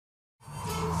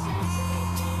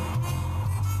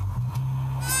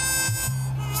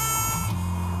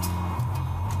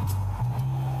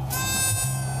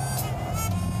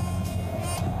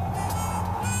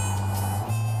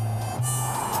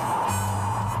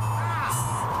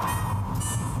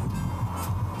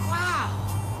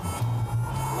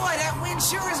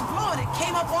sure is blowing. It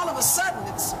came up all of a sudden.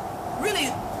 It's really,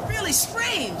 really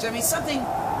strange. I mean, something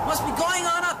must be going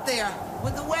on up there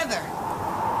with the weather.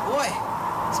 Boy,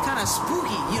 it's kind of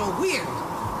spooky, you know, weird.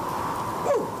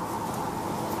 Woo!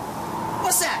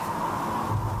 What's that?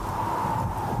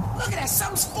 Look at that,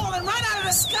 something's falling right out of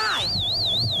the sky.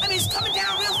 I mean, it's coming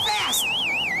down real fast.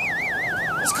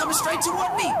 It's coming straight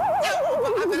toward me.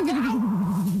 I better get out.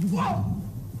 Whoa!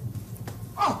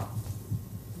 Oh!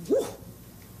 Woo!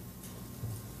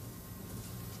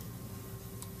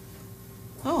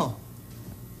 Oh.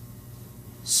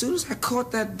 As soon as I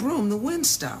caught that broom, the wind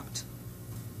stopped.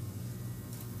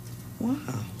 Wow.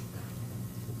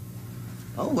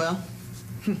 Oh, well.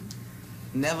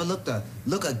 Never look a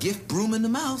gift broom in the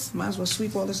mouth. Might as well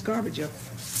sweep all this garbage up.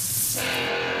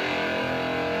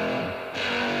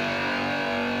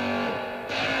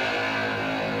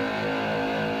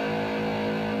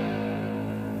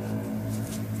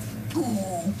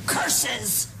 Oh,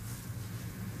 curses!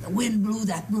 The wind blew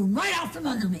that broom right out from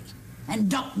under me and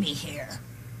dumped me here.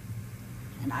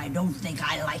 And I don't think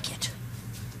I like it.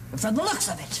 But from the looks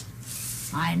of it,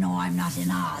 I know I'm not in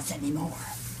Oz anymore.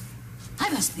 I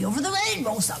must be over the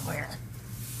rainbow somewhere.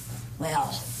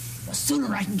 Well, the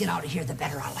sooner I can get out of here, the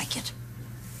better I like it.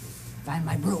 Find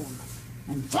my broom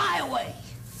and fly away.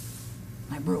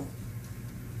 My broom.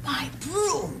 My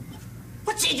broom!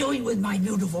 What's he doing with my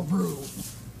beautiful broom?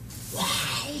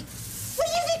 Why? What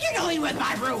do you think you're doing with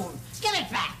my broom? Give it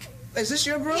back. Is this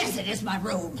your broom? Yes, it is my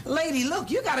broom. Lady,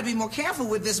 look, you gotta be more careful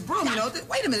with this broom, you know.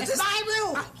 Wait a minute. It's my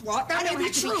broom. Well, that may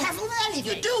be true. Be careful with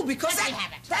anything. You do, because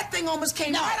that thing almost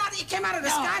came right out. It came out of the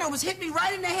sky and almost hit me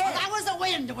right in the head. Well, that was the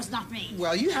wind. It was not me.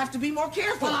 Well, you have to be more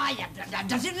careful. Well, that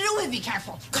doesn't do with be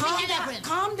careful. Calm down.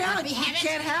 Calm down. You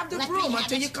can't have the broom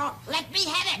until you calm. Let me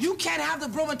have it. You can't have the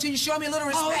broom until you show me a little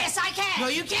respect. Oh, yes, I can. No,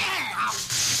 you can't.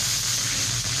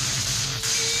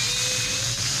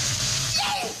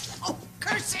 Oh,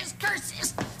 curses,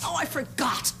 curses. Oh, I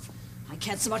forgot. I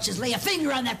can't so much as lay a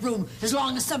finger on that broom as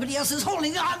long as somebody else is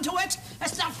holding on to it.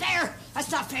 That's not fair.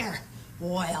 That's not fair.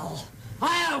 Well,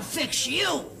 I'll fix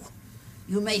you.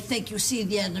 You may think you see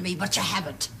the end of me, but you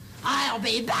haven't. I'll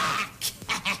be back.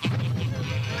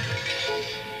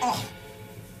 Oh.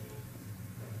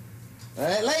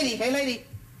 Hey, lady. Hey, lady.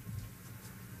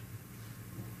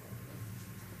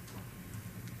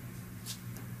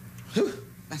 Whew.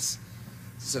 That's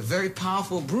a very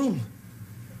powerful broom.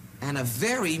 And a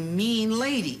very mean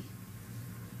lady.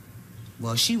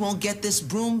 Well, she won't get this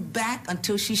broom back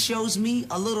until she shows me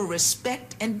a little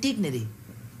respect and dignity.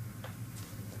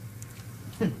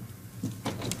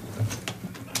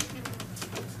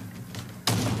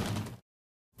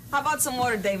 How about some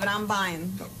water, David? I'm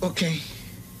buying. Okay.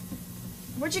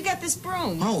 Where'd you get this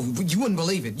broom? Oh, you wouldn't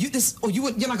believe it.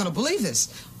 You're not gonna believe this.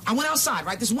 I went outside,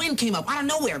 right? This wind came up out of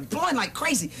nowhere, blowing like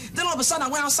crazy. Then all of a sudden, I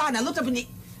went outside and I looked up and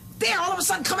there, all of a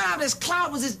sudden, coming out of this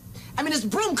cloud was this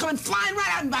broom coming flying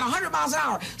right at me about 100 miles an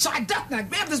hour. So I ducked and I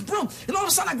grabbed this broom, and all of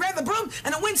a sudden I grabbed the broom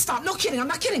and the wind stopped. No kidding, I'm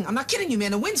not kidding you,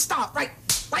 man. The wind stopped right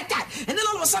like that. And then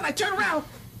all of a sudden I turned around.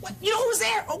 What? You know who was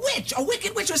there? A witch. A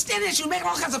wicked witch was standing there. She was making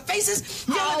all kinds of faces,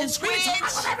 yelling and screaming.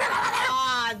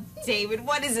 Ah, David,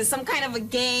 what is this? Some kind of a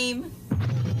game?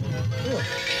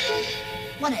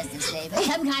 What is this, David?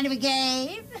 Some kind of a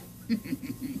game?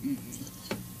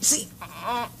 See,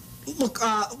 look,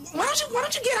 why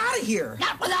don't you get out of here?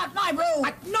 Not without my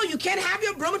broom. No, you can't have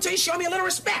your broom until you show me a little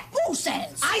respect. Who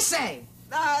says? I say.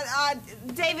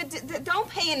 David, don't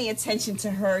pay any attention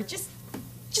to her. Just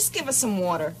give us some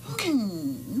water. Okay.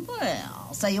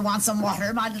 Well, so you want some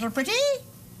water, my little pretty?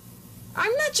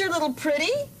 I'm not your little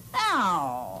pretty.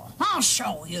 Oh, I'll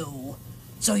show you.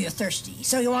 So you're thirsty.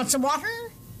 So you want some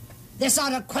water? This ought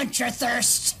to quench your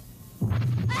thirst.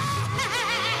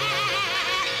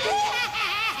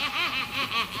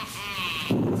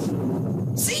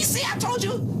 See, I told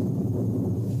you.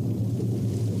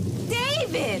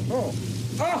 David! Oh.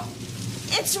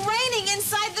 It's raining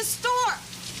inside the store.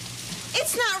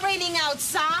 It's not raining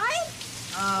outside.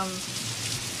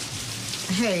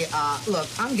 Hey, look,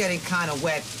 I'm getting kind of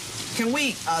wet. Can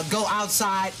we go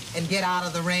outside and get out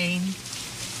of the rain?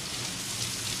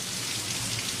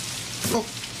 Oh.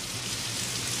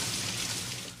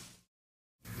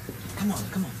 Come on.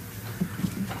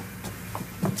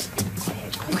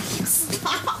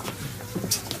 Stop.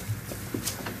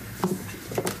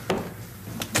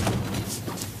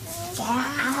 Far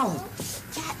out.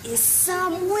 That is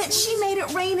some witch. She made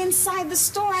it rain inside the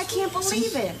store. I can't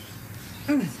believe it.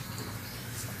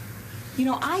 You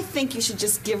know, I think you should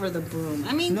just give her the broom.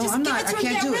 I mean, no, just I'm give not. it to I her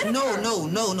can't and do get it. rid of her.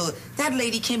 No. That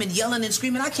lady came in yelling and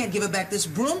screaming. I can't give her back this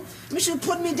broom. I mean, she was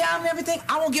putting me down and everything.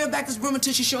 I won't give her back this broom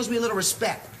until she shows me a little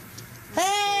respect.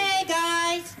 Hey,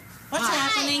 guys. What's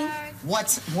happening?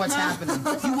 What's happening?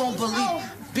 You won't believe.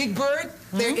 Big Bird,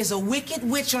 there is a wicked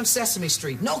witch on Sesame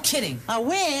Street. No kidding. A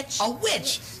witch? A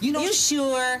witch. You know. You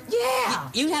sure? Yeah.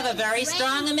 You have a very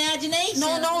strong imagination.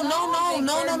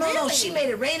 No. She made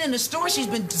it rain in the store. She's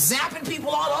been zapping people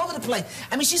all over the place.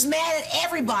 I mean, she's mad at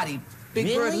everybody.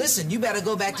 Big Bird, listen, you better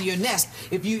go back to your nest.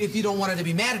 If you don't want her to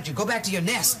be mad at you, go back to your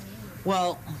nest.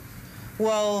 Well,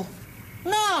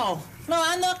 no,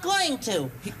 I'm not going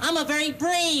to. I'm a very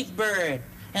brave bird,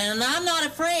 and I'm not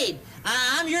afraid.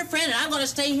 I'm your friend, and I'm going to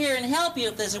stay here and help you.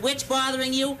 If there's a witch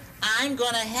bothering you, I'm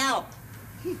going to help.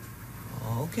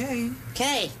 Okay.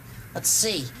 Okay, let's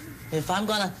see. If I'm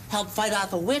going to help fight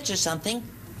off a witch or something,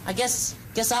 I guess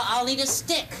I'll need a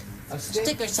stick. A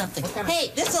stick? Or something.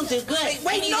 Hey, this'll do good.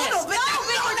 Wait, not the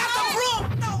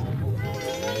broom! No!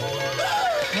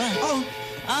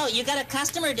 Oh, you got a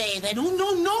customer, David. No,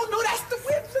 that's the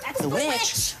witch. That's the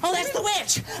witch. Oh, that's the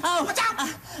witch. Oh, watch out.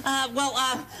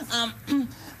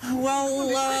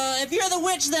 If you're the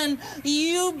witch, then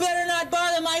you better not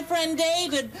bother my friend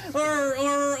David,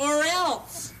 or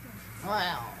else.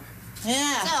 Well,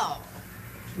 Yeah. so,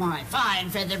 my fine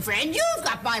feathered friend, you've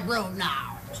got my broom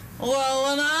now.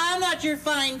 Well, I'm not your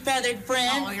fine feathered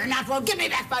friend. Oh, you're not. Well, give me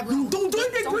back my broom. Don't give it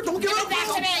back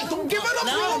to me. Don't give it up.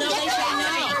 No, they say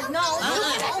no. No,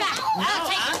 you give it back. I'll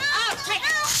take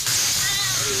it.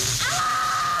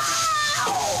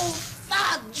 Ow!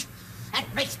 Fudge! That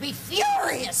makes me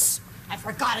furious. I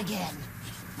forgot again.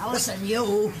 Now listen,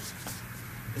 you.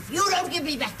 If you don't give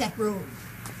me back that broom,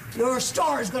 your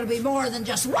store is going to be more than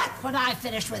just wet when I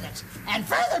finish with it. And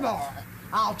furthermore,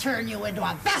 I'll turn you into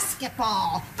a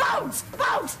basketball. Bounce,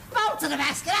 bounce, bounce in the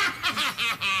basket.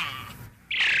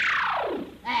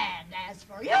 And as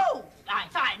for you, my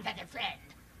fine feathered friend,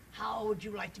 how would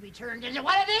you like to be turned into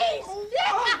one of these?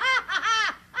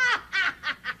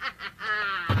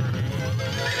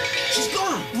 She's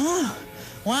gone. Oh,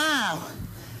 wow.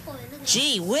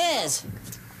 Gee whiz.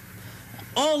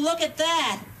 Oh, look at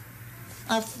that.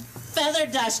 A feather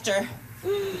duster.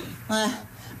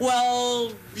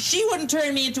 Well, she wouldn't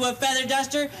turn me into a feather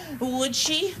duster, would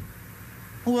she?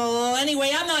 Well,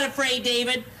 anyway, I'm not afraid,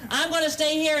 David. I'm going to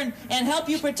stay here and help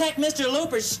you protect Mr.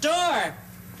 Looper's store.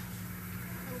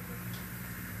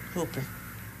 Looper.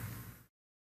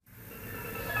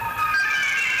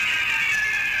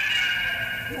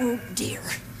 Oh, dear.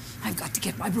 I've got to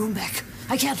get my broom back.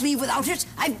 I can't leave without it.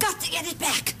 I've got to get it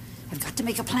back. I've got to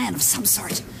make a plan of some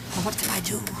sort. Now, what can I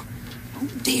do? Oh,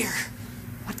 dear.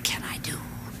 What can I do?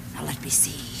 Now, let me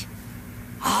see.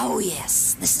 Oh,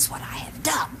 yes, this is what I have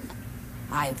done.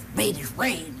 I've made it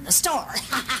rain in the store.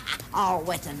 All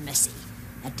wet and messy.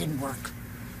 That didn't work.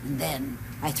 And then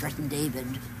I threatened David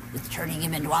with turning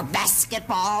him into a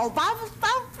basketball. Bounce,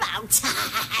 bounce, bounce.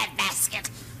 Basket.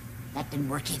 That didn't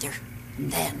work either.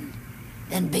 And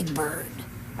then Big Bird.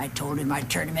 I told him I'd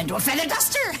turn him into a feather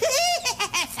duster.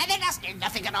 Feather duster,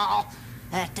 nothing at all.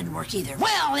 That didn't work either.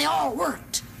 Well, they all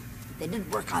worked. They didn't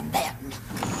work on them.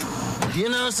 You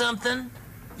know something?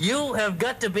 You have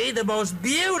got to be the most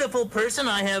beautiful person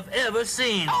I have ever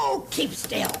seen. Oh, keep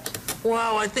still.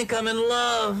 Wow, I think I'm in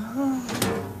love.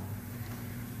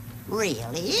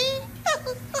 Really?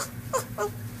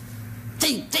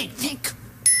 Think.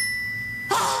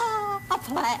 Ah, a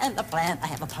plan. I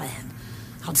have a plan.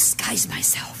 I'll disguise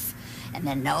myself, and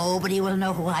then nobody will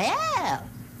know who I am.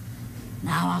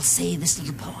 Now I'll say this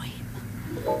little poem.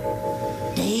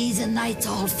 Days and nights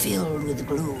all filled with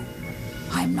gloom.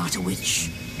 I'm not a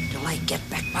witch till I get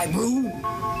back my broom.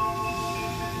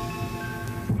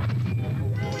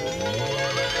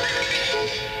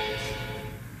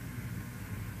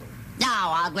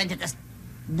 Now I'll go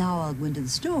into the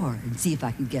store and see if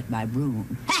I can get my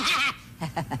broom.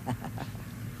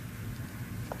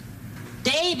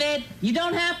 David, you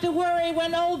don't have to worry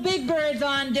when old Big Bird's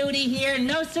on duty here.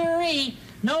 No siree.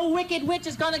 No wicked witch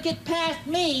is going to get past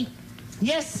me.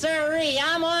 Yes, siree.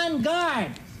 I'm on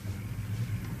guard.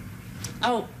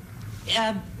 Oh,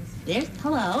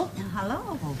 hello.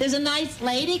 Hello. There's a nice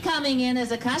lady coming in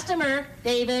as a customer,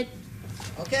 David.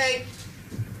 Okay.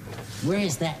 Where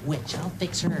is that witch? I'll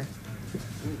fix her.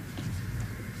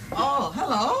 Oh,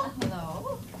 hello.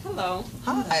 Hello.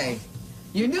 Hi.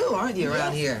 You're new, aren't you,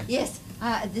 around here? Yes,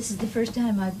 this is the first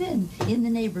time I've been in the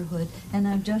neighborhood, and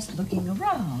I'm just looking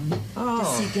around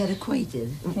to get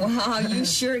acquainted. Wow, you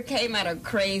sure came at a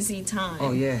crazy time.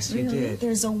 Oh, yes, you did.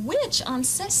 There's a witch on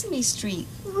Sesame Street.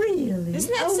 Really?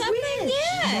 Isn't that A something? witch?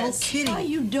 Yes. No kidding. Why,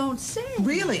 you don't say.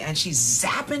 Really? And she's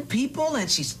zapping people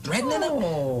and she's threatening them?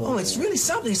 Oh, it's really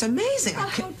something. It's amazing. Oh,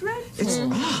 how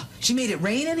dreadful. She made it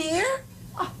rain in here?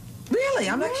 Oh, Really? Really?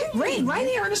 I'm not kidding. Rain right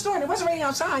here in the store. It wasn't raining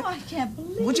outside. Oh, I can't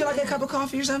believe Would you like a it. cup of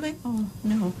coffee or something? Oh,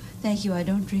 no. Thank you. I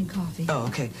don't drink coffee. Oh,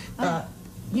 okay.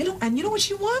 You know what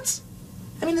she wants?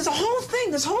 I mean, there's a whole thing.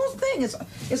 This whole thing is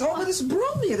over this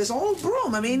broom here. This old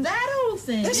broom. I mean, That whole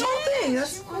thing. this whole thing.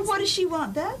 That's, Well, what does she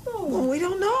want that for? well, we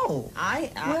don't know.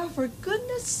 Well, for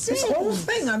goodness sake. This whole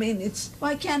thing. I mean, it's.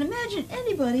 Well, I can't imagine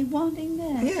anybody wanting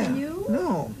that. Yeah. Can you?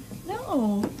 No.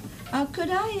 No. Could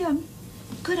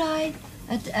I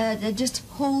just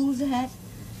hold that,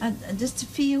 just to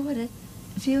feel what it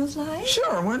feels like?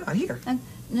 Sure. Why not? Here. And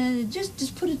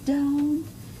just put it down,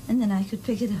 and then I could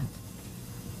pick it up.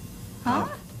 Huh?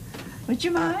 Would you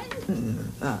mind?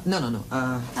 No.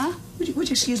 Huh? Would you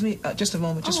excuse me just a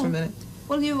moment, just for a minute?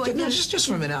 Well, you... No, just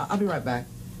for a minute. I'll be right back.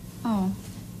 Oh.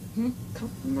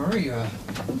 Maria.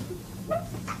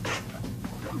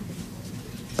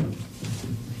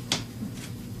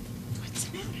 What's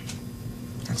the matter?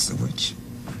 That's the witch.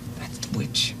 That's the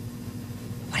witch.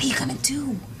 What are you gonna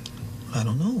do? I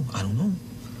don't know.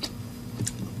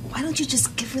 Why don't you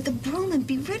just give her the broom and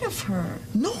be rid of her?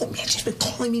 No, man, she's been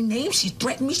calling me names. She's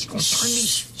threatened me. She's gonna turn me.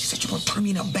 She said she's gonna turn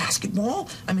me in a basketball.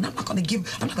 I mean, I'm not gonna give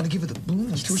her the broom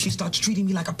until she starts treating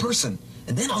me like a person.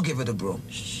 And then I'll give her the broom.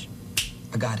 Shh.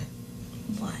 I got it.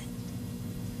 What?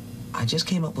 I just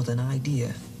came up with an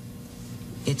idea.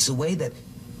 It's a way that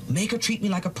make her treat me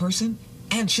like a person,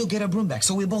 and she'll get her broom back,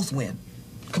 so we both win.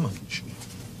 Come on. Shh.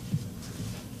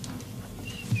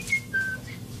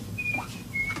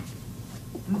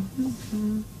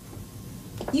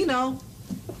 You know,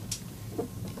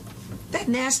 that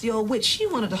nasty old witch, she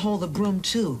wanted to hold the broom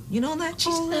too. You know that?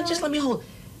 She said, just let me hold it.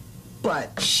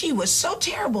 But she was so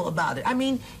terrible about it. I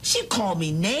mean, she called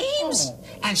me names,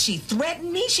 and she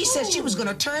threatened me. She said she was going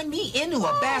to turn me into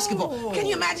a basketball. Can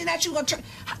you imagine that? Can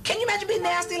you imagine being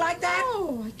nasty like that?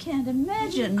 Oh, I can't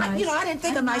imagine. I didn't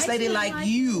think a nice lady like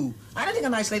you. I didn't think a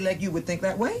nice lady like you would think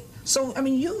that way. So, I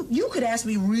mean, you could ask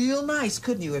me real nice,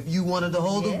 couldn't you, if you wanted to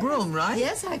hold the broom, right?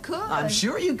 Yes, I could. I'm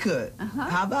sure you could.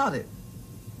 How about it?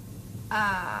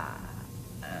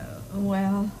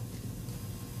 Well,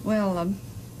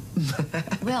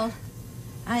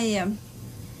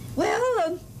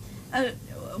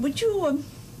 would you,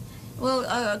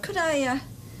 could I,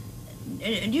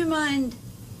 do you mind,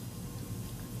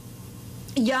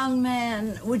 young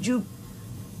man, would you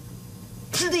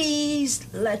please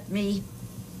let me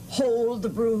hold the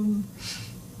broom?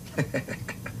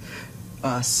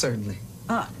 Certainly.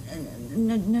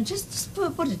 No, just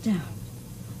put it down,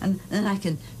 and then I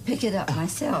can pick it up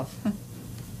myself.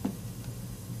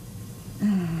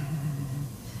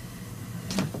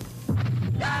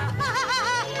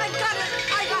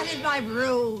 I got it, my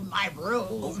broom.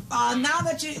 Now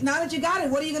that you got it,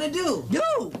 what are you gonna do?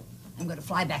 I'm gonna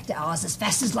fly back to Oz as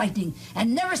fast as lightning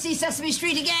and never see Sesame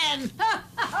Street again.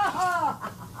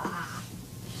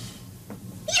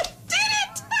 You did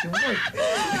it!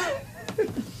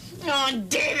 Oh,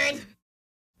 David!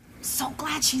 So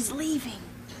glad she's leaving.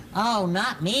 Oh,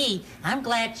 not me. I'm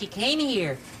glad she came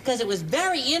here, because it was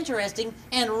very interesting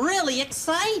and really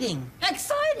exciting.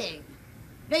 Exciting!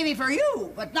 Maybe for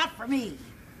you, but not for me.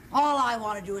 All I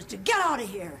want to do is to get out of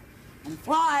here and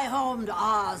fly home to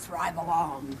Oz where I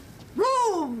belong.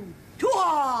 Room to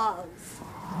Oz!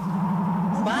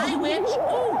 Bye, witch.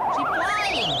 Oh, she's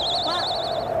flying.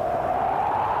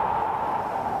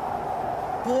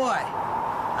 Boy,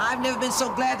 I've never been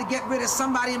so glad to get rid of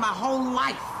somebody in my whole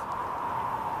life.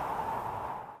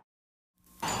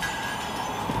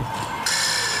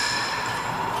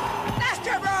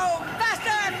 Faster, broom!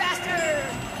 Faster, faster!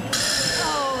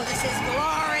 Oh, this is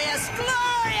glorious,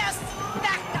 glorious!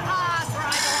 Back to Oz where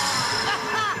I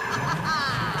belong!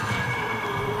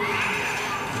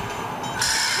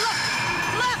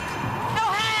 Look! No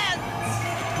hands!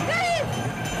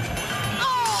 Oh,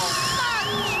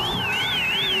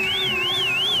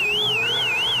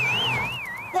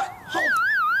 What? Hold.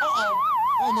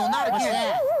 Oh no, not What's again.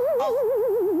 that?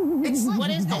 Oh, it's What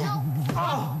is that?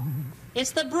 Oh.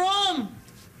 It's the broom.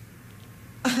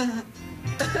 I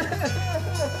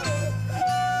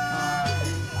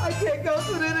can't go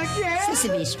through it again.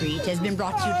 Sesame Street has been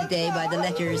brought to you today by the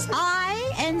letters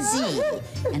I and Z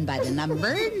and by the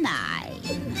number 9. I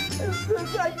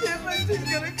can't believe she's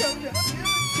gonna come down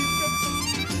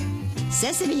here.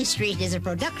 Sesame Street is a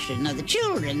production of the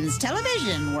Children's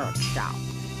Television Workshop.